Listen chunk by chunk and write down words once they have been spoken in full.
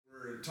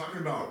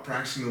talking about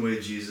practicing the way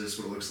of Jesus,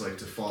 what it looks like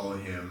to follow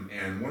him.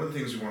 And one of the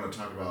things we want to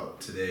talk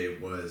about today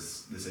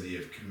was this idea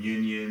of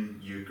communion,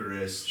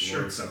 Eucharist,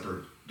 Lord's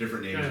Supper,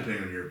 different names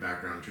depending on your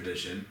background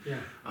tradition. Yeah.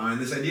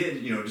 And this idea,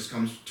 just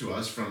comes to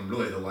us from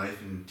really the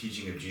life and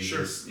teaching of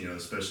Jesus,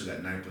 especially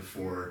that night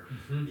before,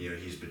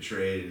 he's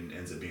betrayed and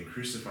ends up being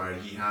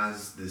crucified. He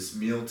has this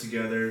meal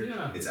together.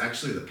 Yeah. It's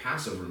actually the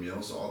Passover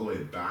meal, so all the way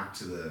back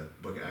to the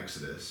book of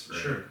Exodus, right?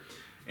 Sure.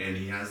 And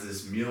he has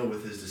this meal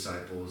with his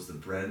disciples. The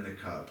bread and the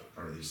cup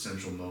are these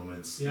central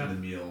moments in the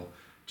meal.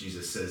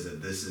 Jesus says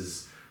that this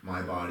is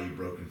my body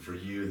broken for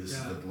you. This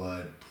is the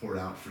blood poured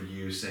out for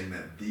you, saying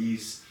that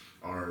these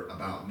are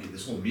about me.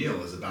 This whole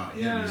meal is about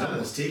him. Yeah. He's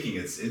almost taking,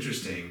 it's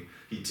interesting,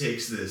 he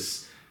takes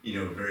this,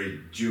 very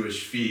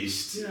Jewish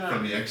feast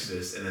from the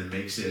Exodus and then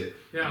makes it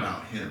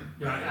about him.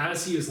 Yeah, right?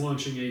 as he is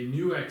launching a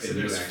new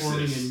Exodus,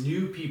 forming a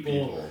new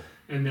people.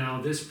 And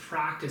now this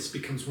practice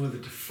becomes one of the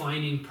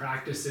defining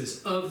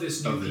practices of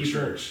this new people,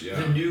 church,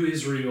 the new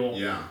Israel,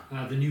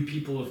 the new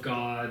people of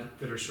God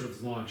that are sort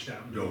of launched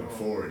out. Going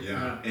forward,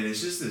 And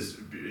it's just this,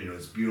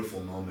 this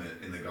beautiful moment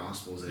in the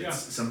Gospels. It's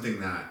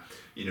something that,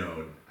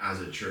 as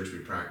a church we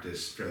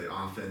practice fairly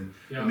often.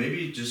 Yeah.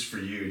 Maybe just for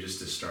you, just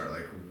to start,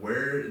 like,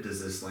 where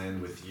does this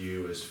land with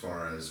you as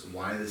far as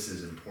why this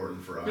is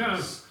important for us?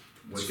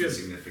 Yeah. What's the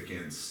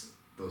significance?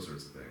 Those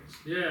sorts of things.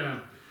 Yeah.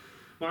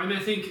 Well, I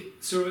think,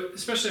 so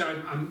especially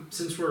I'm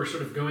since we're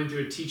sort of going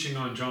through a teaching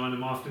on John,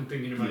 I'm often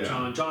thinking about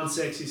John. John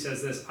 6, he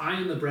says this, I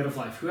am the bread of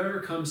life.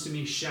 Whoever comes to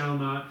me shall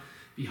not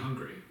be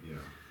hungry. Yeah.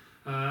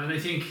 And I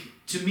think,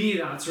 to me,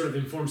 that sort of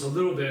informs a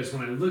little bit as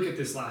when I look at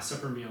this Last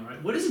Supper meal,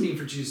 right? What does it mean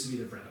for Jesus to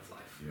be the bread of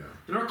life? Yeah.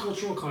 In our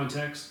cultural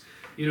context,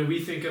 we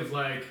think of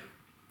like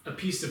a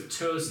piece of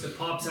toast that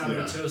pops out of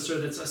a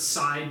toaster that's a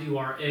side to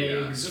our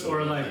eggs,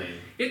 or like,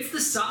 it's the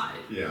side.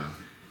 Yeah.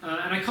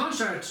 And I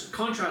contrast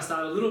that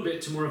a little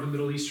bit to more of a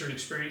Middle Eastern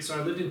experience. So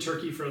I lived in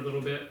Turkey for a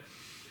little bit,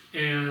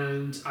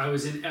 and I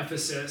was in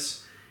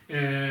Ephesus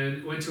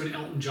and went to an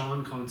Elton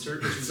John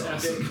concert, which was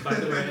epic, by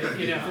the way,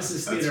 in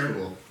Ephesus Theater. That's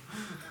cool.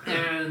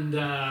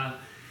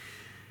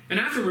 And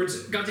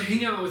afterwards, got to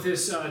hang out with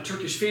this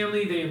Turkish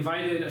family. They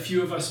invited a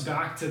few of us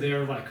back to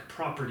their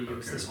property. It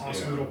was this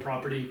awesome little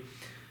property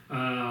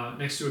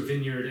next to a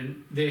vineyard,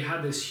 and they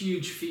had this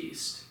huge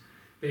feast.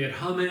 They had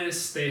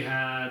hummus, they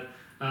had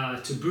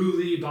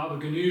tabbouleh, baba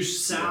ganoush,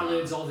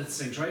 salads, all these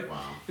things, right?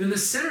 Wow. And in the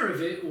center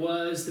of it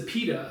was the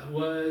pita,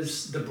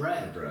 was the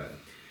bread.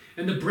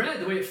 And the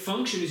bread, the way it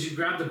functioned is you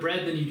grab the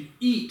bread, then you'd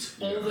eat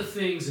all the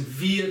things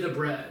via the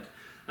bread.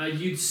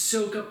 You'd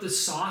soak up the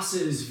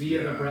sauces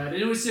via the bread.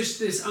 And it was just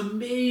this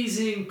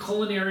amazing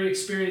culinary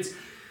experience.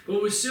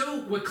 But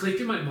what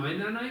clicked in my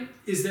mind that night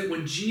is that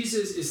when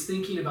Jesus is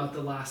thinking about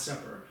the Last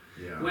Supper,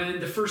 when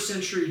the first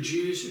century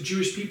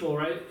Jewish people,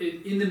 right,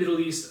 in the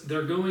Middle East,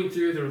 they're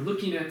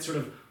looking at sort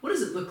of, what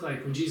does it look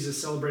like when Jesus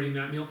is celebrating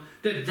that meal?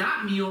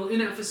 That meal in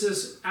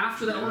Ephesus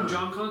after the Elton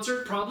John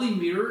concert probably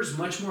mirrors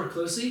much more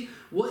closely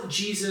when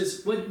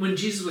Jesus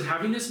was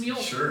having this meal,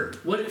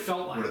 what it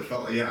felt like.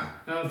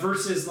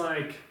 Versus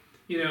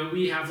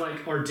we have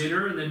our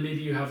dinner, and then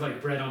maybe you have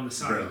bread on the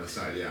side. Bread on the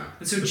side, yeah.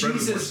 And so the Jesus, bread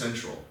is more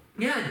central.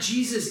 Yeah,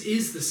 Jesus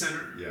is the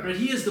center, right?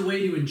 He is the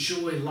way to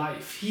enjoy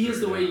life. He is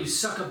the way you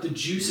suck up the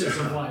juices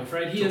of life,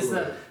 right? He is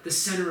the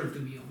center of the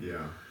meal.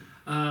 Yeah.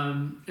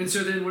 And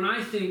so then when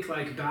I think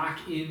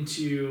back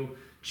into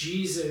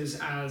Jesus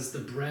as the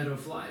bread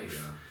of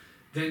life,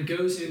 then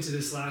goes into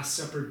this Last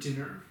Supper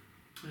dinner,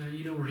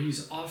 where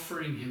he's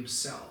offering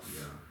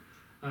himself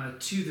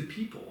to the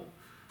people.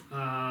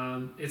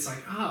 It's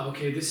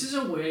okay, this is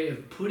a way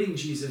of putting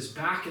Jesus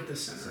back at the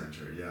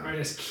center, right,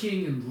 as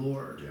King and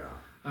Lord.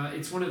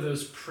 It's one of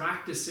those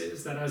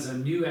practices that as a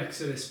new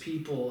Exodus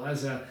people,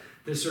 as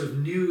this sort of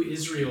new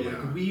Israel,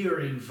 we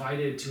are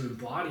invited to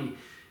embody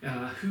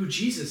who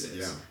Jesus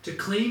is, to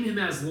claim him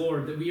as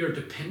Lord, that we are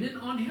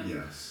dependent on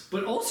him,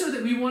 but also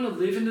that we want to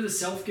live into the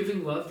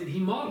self-giving love that he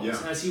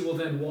models, as he will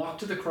then walk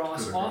to the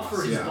cross,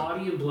 offer his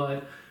body and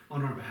blood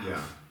on our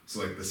behalf.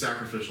 So the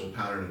sacrificial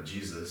pattern of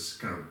Jesus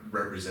kind of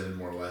represented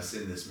more or less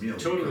in this meal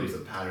becomes the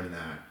pattern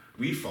that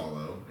we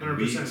follow and 100%.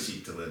 we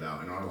seek to live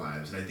out in our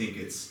lives. And I think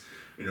it's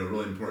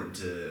really important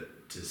to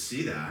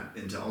see that,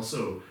 and to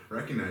also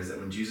recognize that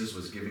when Jesus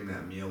was giving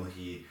that meal,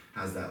 he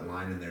has that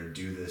line in there,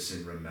 do this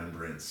in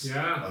remembrance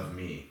of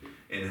me.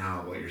 And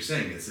how what you're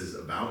saying, this is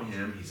about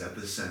him, he's at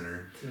the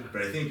center.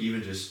 But I think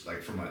even just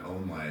for my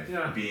own life,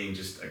 being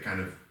just a kind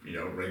of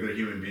regular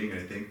human being, I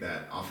think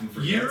that often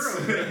forgets. You're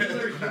a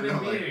regular human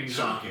being.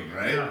 Shocking,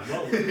 right?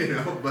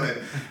 But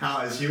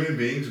how as human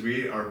beings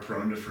we are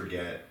prone to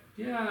forget.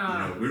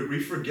 We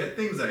forget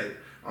things that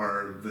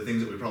are the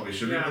things that we probably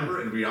should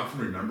remember, and we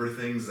often remember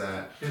things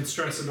and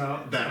stress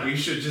about that we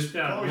should just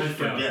probably just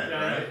forget,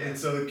 right? Yeah. And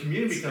so the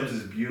communion becomes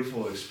this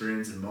beautiful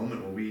experience and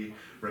moment where we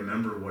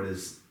remember what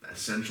is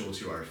essential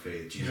to our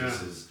faith,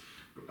 Jesus'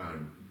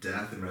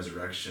 death and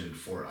resurrection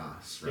for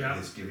us, right?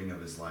 His giving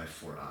of his life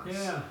for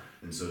us.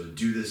 And so to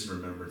do this in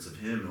remembrance of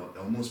him, it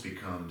almost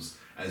becomes,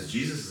 as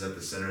Jesus is at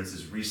the center, it's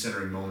this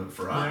recentering moment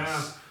for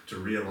us to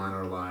realign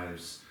our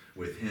lives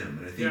with him.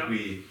 And I think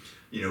we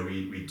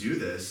we do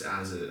this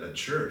as a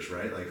church,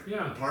 right?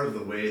 Like part of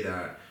the way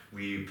that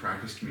we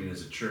practice communion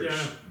as a church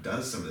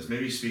does some of this.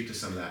 Maybe speak to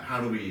some of that.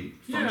 How do we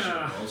function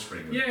at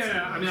Wellspring?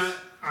 I mean,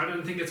 I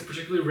don't think it's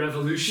particularly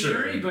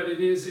revolutionary, but it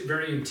is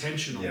very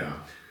intentional. Yeah.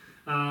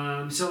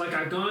 So like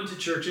I've gone to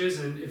churches,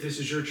 and if this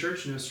is your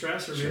church, no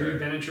stress, or maybe you've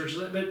been in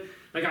churches, but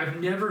like I've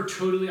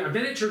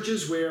been at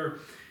churches where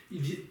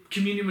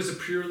communion was a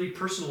purely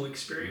personal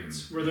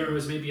experience, where there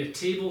was maybe a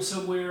table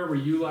somewhere where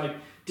you like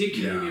did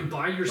communion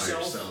by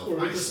yourself or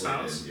with a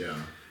spouse. Yeah.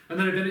 And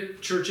then I've been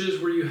at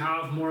churches where you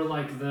have more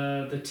like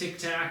the tic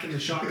tac and the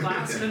shot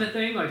glass kind of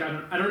thing. Like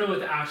I don't know what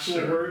the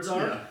actual words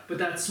are, but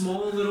that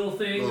small little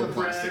thing, little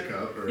plastic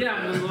cup, and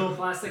a little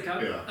plastic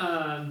cup.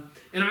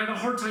 And I have a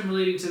hard time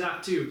relating to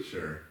that too.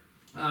 Sure.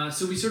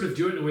 So we sort of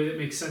do it in a way that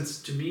makes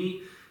sense to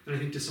me, and I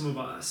think to some of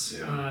us.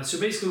 Yeah. So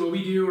basically, what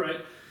we do,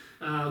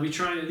 right? We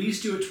try and at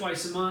least do it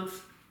twice a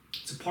month.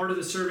 It's a part of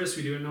the service.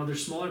 We do it in other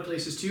smaller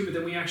places too, but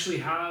then we actually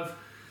have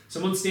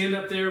someone stand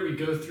up there. We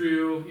go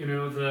through,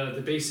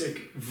 the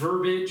basic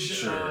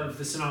verbiage of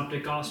the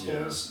Synoptic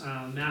Gospels,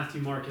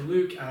 Matthew, Mark, and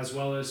Luke, as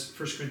well as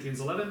 1 Corinthians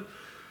 11.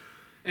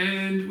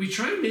 And we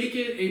try and make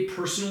it a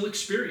personal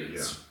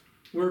experience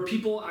where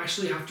people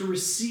actually have to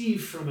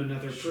receive from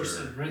another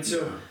person, right?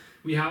 So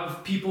we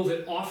have people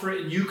that offer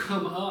it, and you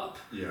come up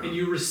and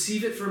you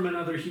receive it from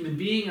another human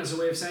being as a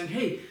way of saying,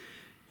 hey,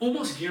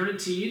 almost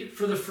guaranteed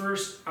for the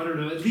first,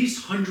 at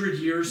least 100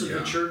 years of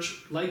the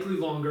church, likely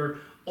longer,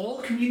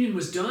 all communion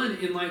was done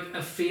in like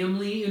a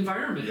family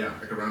environment. Yeah,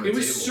 like around the table. It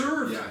was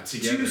served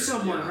to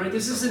someone, right?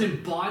 This is an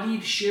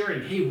embodied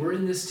sharing. Hey, we're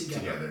in this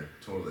together. Together,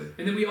 totally.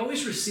 And then we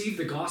always receive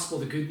the gospel,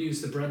 the good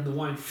news, the bread and the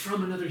wine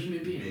from another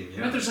human being.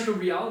 Right? There's like a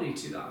reality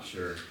to that.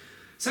 Sure.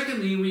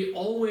 Secondly, we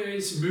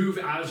always move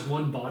as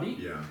one body.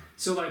 Yeah.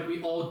 So like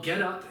we all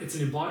get up, it's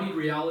an embodied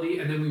reality,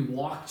 and then we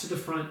walk to the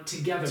front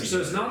together. So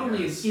it's not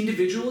only an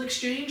individual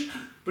exchange,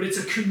 but it's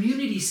a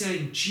community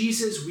saying,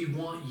 Jesus, we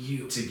want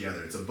you.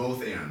 Together. It's a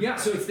both and. Yeah,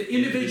 so it's the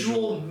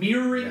individual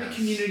mirroring the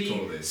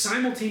community,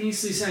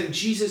 simultaneously saying,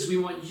 Jesus, we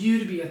want you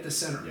to be at the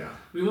center. Yeah.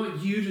 We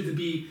want you to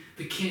be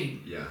the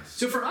king. Yes.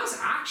 So for us,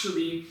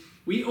 actually,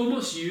 we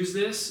almost use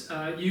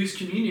use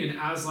communion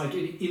as like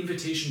an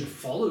invitation to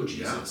follow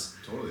Jesus.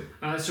 Yeah, totally.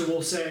 So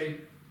we'll say,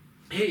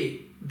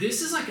 hey,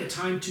 this is like a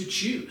time to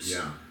choose.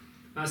 Yeah.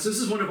 So this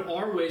is one of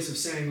our ways of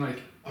saying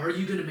like, are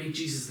you going to make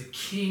Jesus the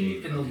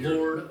King and the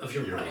Lord of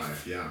your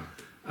life? Yeah.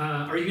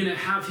 Are you going to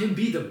have him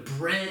be the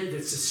bread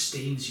that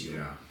sustains you?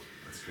 Yeah,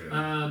 that's good.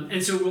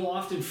 And so we'll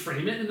often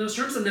frame it in those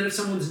terms. And then if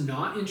someone's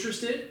not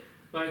interested,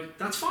 like,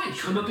 that's fine.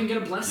 Come up and get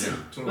a blessing.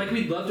 Yeah, totally. Like,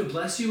 we'd love to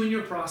bless you in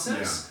your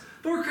process. Yeah.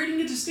 But we're creating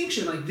a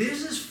distinction. Like,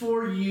 this is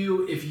for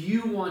you if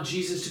you want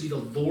Jesus to be the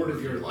Lord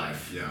of your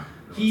life. Yeah.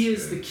 No, he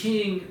is the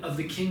King of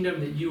the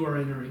kingdom that you are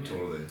entering in.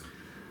 Totally.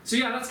 So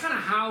yeah, that's kind of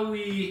how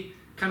we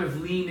kind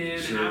of lean in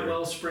at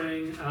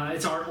Wellspring.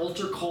 It's our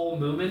altar call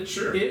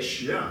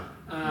moment-ish. Yeah.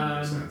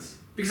 Makes sense.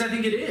 Because I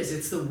think it is.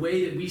 It's the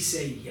way that we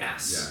say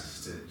yes.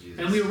 Yes to Jesus.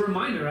 And we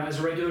remind her as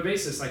a regular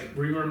basis. Like,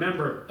 we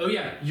remember, oh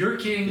yeah, you're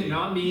king,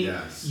 not me.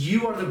 Yes.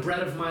 You are the bread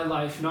of my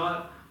life,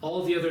 not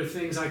all the other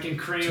things I can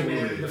cram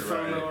in, the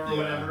FOMO or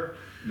whatever.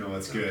 No,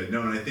 that's good.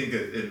 No, and I think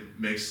it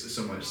makes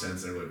so much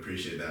sense, and I would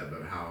appreciate that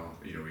about how,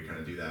 we kind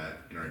of do that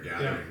in our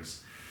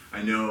gatherings. Yeah.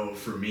 I know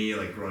for me,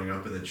 like growing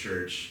up in the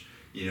church,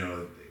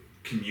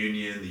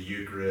 communion, the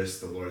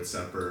Eucharist, the Lord's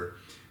Supper,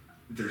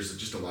 there's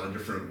just a lot of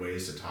different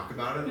ways to talk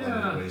about it, a lot of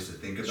different ways to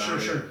think about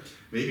it. Sure.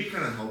 Maybe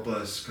kind of help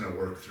us kind of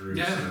work through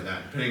some of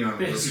that, depending on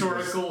the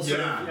historical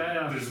sort of,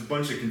 There's a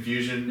bunch of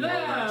confusion.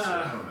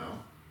 I don't know.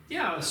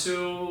 Yeah,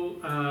 so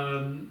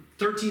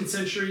 13th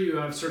century, you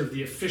have sort of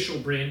the official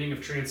branding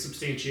of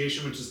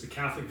transubstantiation, which is the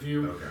Catholic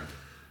view.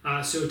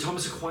 Okay. So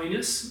Thomas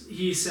Aquinas,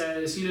 he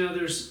says,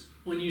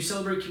 when you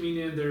celebrate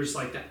communion, there's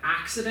like the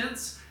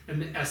accidents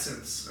and the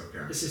essence.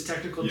 Okay. This is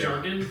technical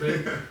jargon,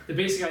 but the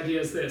basic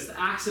idea is this. The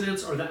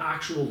accidents are the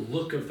actual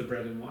look of the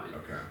bread and wine.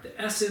 Okay. The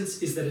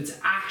essence is that it's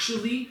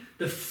actually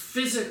the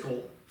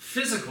physical,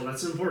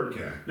 that's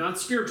important, not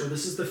spiritual.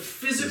 This is the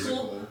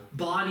physical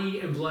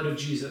body and blood of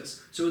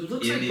Jesus. So it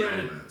looks like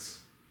bread. Elements.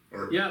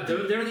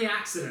 They're the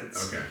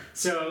accidents. Okay.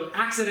 So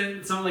accident,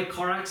 it's not like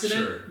car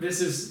accident. Sure. This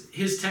is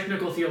his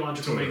technical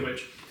theological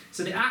language.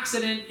 So the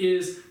accident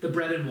is the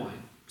bread and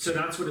wine. So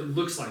that's what it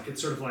looks like.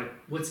 It's sort of like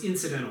what's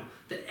incidental.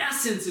 The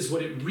essence is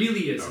what it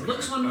really is. It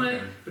looks one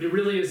way, but it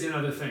really is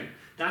another thing.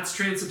 That's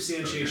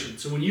transubstantiation.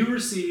 So when you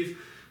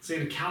receive, say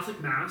in a Catholic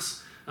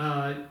Mass,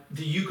 the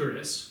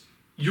Eucharist,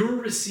 you're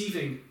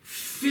receiving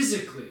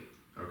physically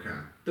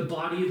the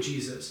body of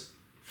Jesus,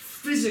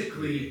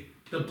 physically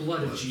the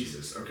blood of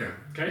Jesus. Okay.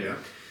 Yeah.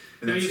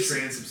 And that's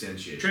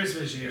transubstantiation.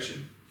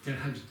 Transubstantiation.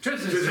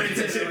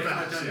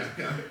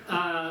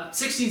 Yeah.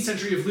 16th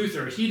century of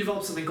Luther, he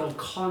developed something called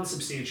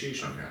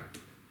consubstantiation.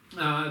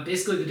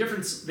 Basically, the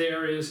difference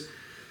there is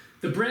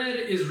the bread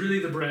is really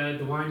the bread,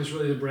 the wine is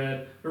really the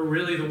bread, or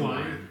really the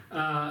wine.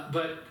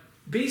 But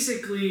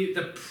basically,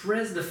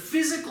 the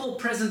physical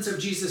presence of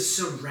Jesus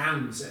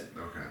surrounds it.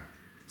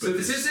 So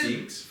this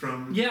isn't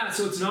from. Yeah,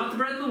 so it's not the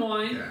bread and the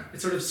wine. Yeah.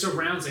 It sort of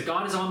surrounds it.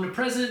 God is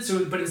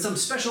omnipresent, but in some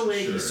special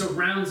way he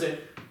surrounds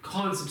it.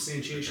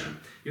 Consubstantiation. Okay.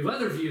 You have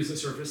other views that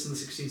surfaced in the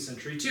 16th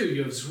century too.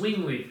 You have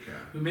Zwingli,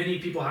 who many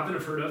people haven't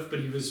have heard of, but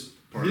he was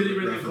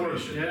really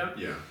important.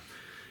 Yeah.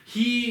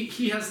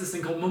 He has this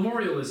thing called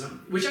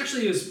memorialism, which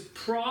actually is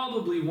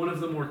probably one of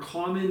the more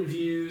common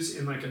views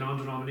in like a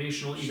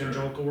non-denominational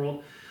evangelical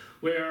world,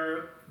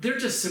 where they're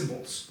just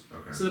symbols.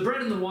 Okay. So the bread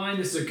and the wine,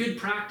 this is a good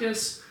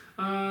practice,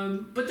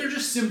 but they're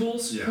just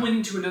symbols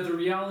pointing to another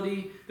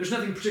reality. There's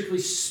nothing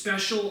particularly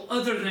special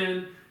other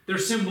than they're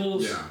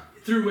symbols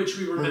through which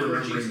we remember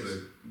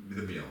Jesus.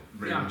 The meal,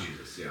 remembering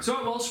Jesus. Yeah. So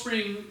at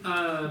Wellspring,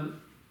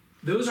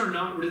 those are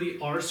not really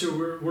ours.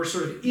 So we're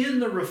sort of in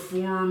the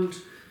Reformed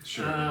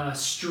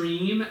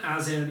stream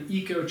as an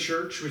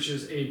eco-church, which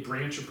is a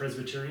branch of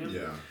Presbyterian.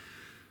 Yeah.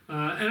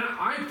 And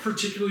I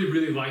particularly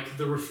really like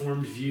the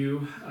Reformed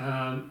view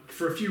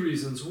for a few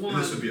reasons. One,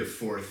 this would be a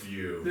fourth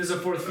view. This is a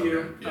fourth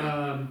view.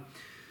 Yeah.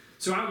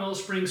 So at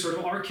Wellspring, sort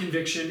of our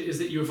conviction is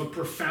that you have a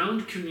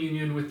profound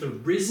communion with the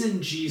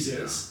risen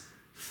Jesus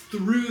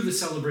through the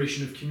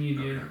celebration of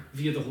communion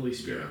via the Holy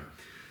Spirit. Yeah.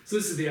 So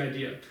this is the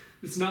idea.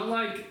 It's not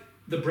like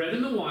the bread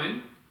and the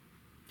wine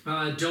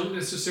don't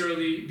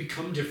necessarily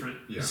become different.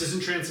 Yeah. This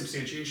isn't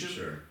transubstantiation.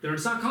 Sure.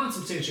 It's not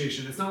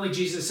consubstantiation. It's not like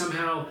Jesus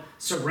somehow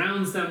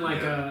surrounds them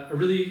like a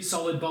really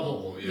solid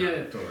bubble.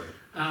 Yeah, totally.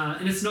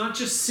 And it's not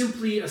just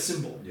simply a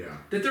symbol. Yeah.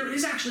 That there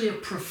is actually a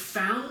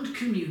profound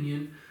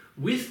communion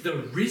with the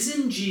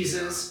risen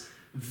Jesus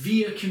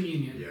via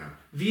communion,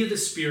 via the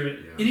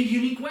Spirit, in a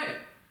unique way.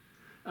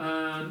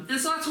 And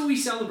so that's what we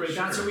celebrate.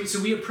 That's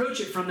what we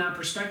approach it from that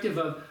perspective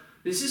of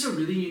this is a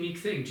really unique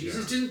thing.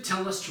 Jesus didn't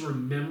tell us to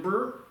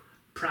remember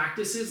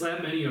practices,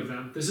 like many of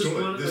them. This is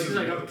one. This is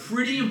like a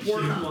pretty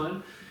important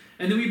one.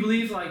 And then we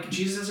believe like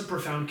Jesus has a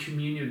profound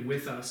communion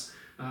with us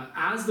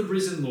as the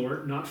risen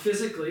Lord, not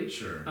physically,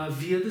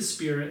 via the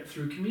Spirit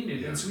through communion.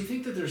 Yeah. And so we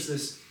think that there's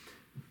this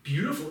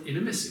beautiful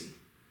intimacy.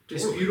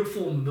 This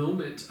beautiful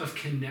moment of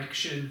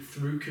connection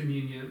through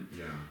communion.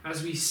 Yeah.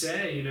 As we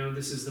say,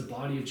 this is the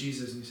body of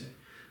Jesus, and you say,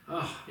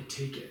 oh, I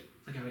take it.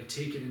 God, I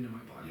take it into my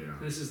body. Yeah.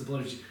 This is the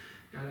blood of Jesus.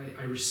 God,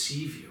 I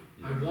receive you.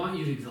 Yeah. I want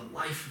you to be the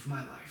life of my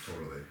life.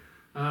 Totally.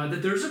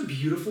 That there's a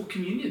beautiful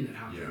communion that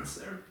happens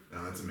there.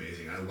 No, that's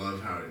amazing. I love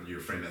how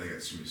you're framed. I think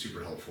that's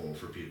super helpful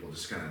for people.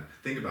 Just kind of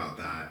think about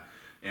that.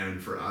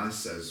 And for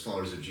us as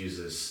followers of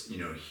Jesus,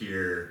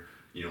 here,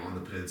 on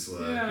the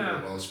peninsula, here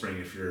at Wellspring,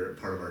 if you're a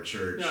part of our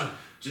church,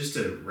 just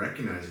to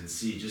recognize and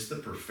see just the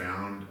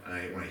profound,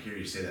 when I hear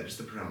you say that, just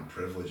the profound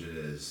privilege it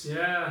is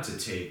to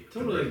take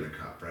the bread and the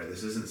cup, right?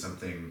 This isn't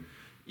something,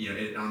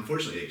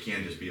 unfortunately it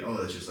can just be,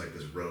 it's just like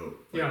this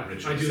rote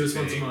ritual. I do this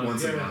once a month.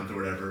 Once a month or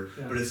whatever.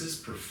 Yeah. But it's this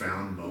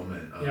profound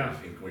moment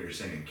of what you're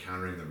saying,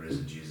 encountering the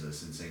risen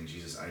Jesus and saying,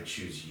 Jesus, I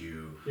choose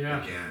you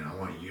again. I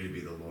want you to be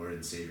the Lord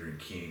and Savior and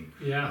King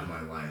of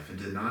my life. And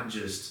to not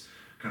just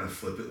kind of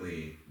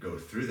flippantly go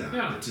through that,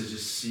 but to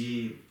just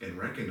see and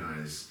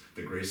recognize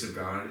the grace of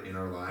God in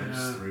our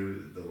lives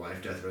through the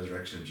life, death,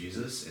 resurrection of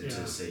Jesus, and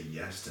to say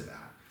yes to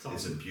that.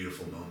 It's a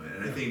beautiful moment.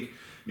 And I think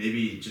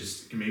maybe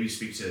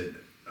speak to,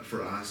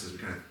 for us as we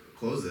kind of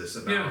close this,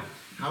 about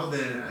how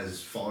then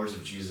as followers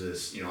of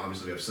Jesus,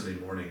 obviously we have Sunday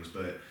mornings,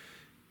 but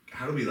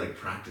how do we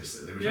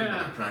practice it? We're talking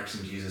about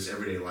practicing Jesus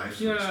everyday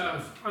life. I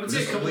would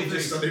say a couple of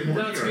things. Sunday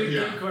morning,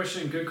 that's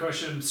a good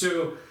question.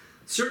 So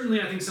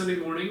certainly I think Sunday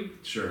morning,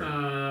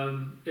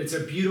 it's a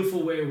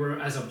beautiful way where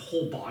as a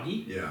whole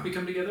body we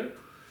come together.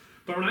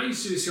 But when I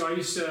used to,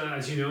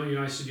 as you know,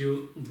 I used to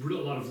do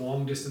a lot of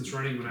long distance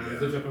running when I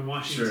lived up in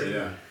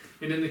Washington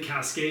and in the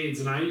Cascades,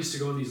 and I used to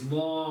go on these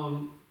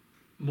long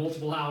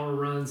multiple hour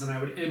runs, and I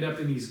would end up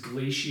in these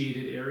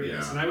glaciated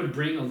areas, and I would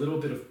bring a little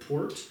bit of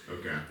port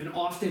and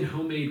often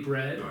homemade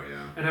bread,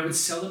 and I would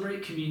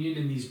celebrate communion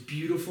in these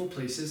beautiful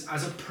places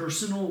as a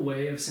personal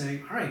way of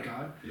saying, all right,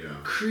 God,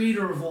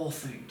 creator of all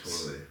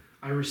things,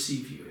 I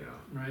receive you,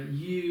 right?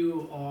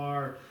 You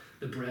are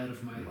the bread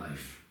of my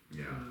life.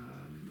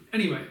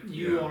 Anyway,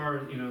 you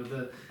are,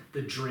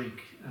 the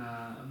drink,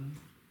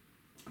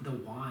 the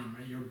wine,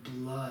 right? Your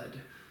blood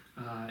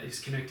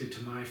is connected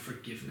to my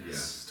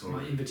forgiveness,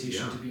 my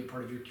invitation to be a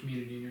part of your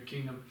community and your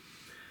kingdom.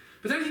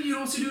 But then I think you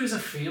can also do it as a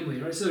family,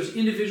 right? So there's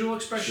individual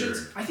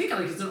expressions. I think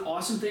it's an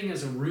awesome thing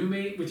as a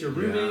roommate, with your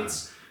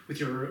roommates, with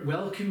your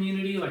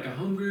community, like a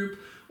home group,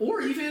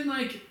 or even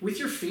with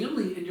your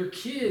family and your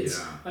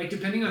kids,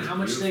 depending on how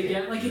much they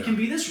get. It can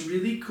be this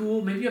really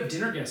cool, maybe you have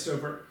dinner guests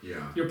over.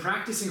 You're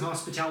practicing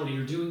hospitality,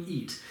 you're doing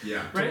eat.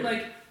 Right?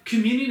 Totally.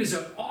 Communion is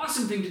an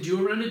awesome thing to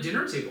do around a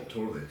dinner table.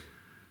 Totally.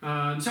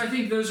 So I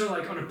think those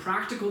are on a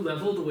practical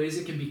level, the ways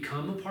it can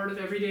become a part of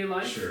everyday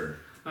life. Sure.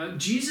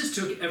 Jesus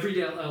took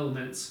everyday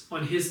elements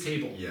on his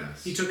table.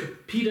 Yes. He took a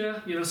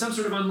pita, some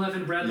sort of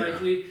unleavened bread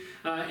likely,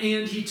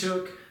 and he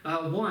took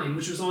wine,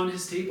 which was on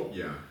his table.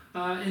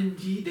 And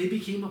they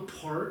became a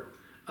part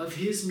of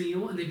his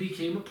meal, and they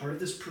became a part of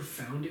this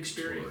profound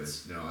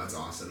experience. Totally. No, that's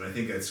awesome. And I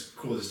think that's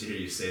cool just to hear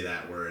you say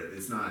that, where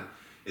it's not,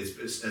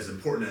 it's as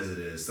important as it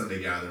is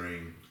Sunday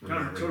gathering,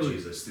 remembering totally.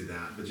 Jesus through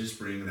that, but just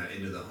bringing that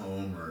into the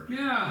home or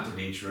Yeah. into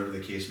nature, whatever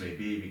the case may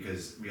be,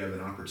 because we have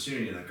an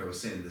opportunity, like I was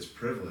saying, this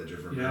privilege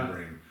of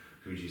remembering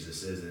who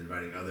Jesus is and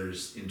inviting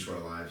others into our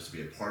lives to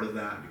be a part of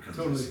that. It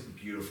becomes this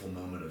beautiful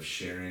moment of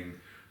sharing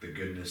the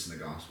goodness and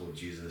the gospel of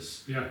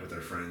Jesus with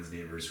our friends,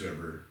 neighbors,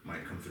 whoever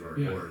might come through our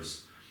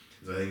doors.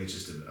 So I think it's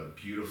just a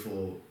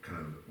beautiful kind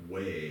of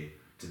way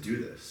to do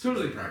this.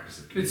 Totally. It's a practice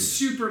of communion. It's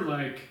super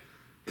like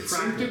It's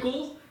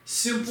practical,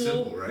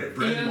 simple, right?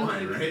 Bread and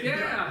wine, like, right?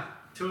 Yeah,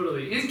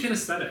 totally. And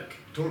kinesthetic.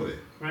 Totally.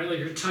 Right? Like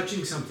you're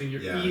touching something,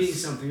 you're Yes. eating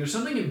something. There's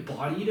something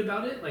embodied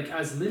about it, like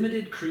as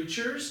limited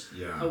creatures,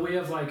 a way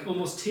of like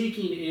almost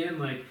taking in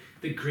like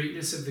the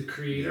greatness of the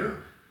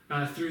Creator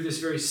through this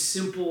very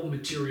simple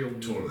material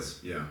means. Totally.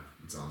 Yeah.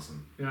 It's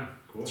awesome. Yeah.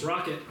 Cool. Let's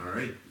rock it. All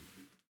right.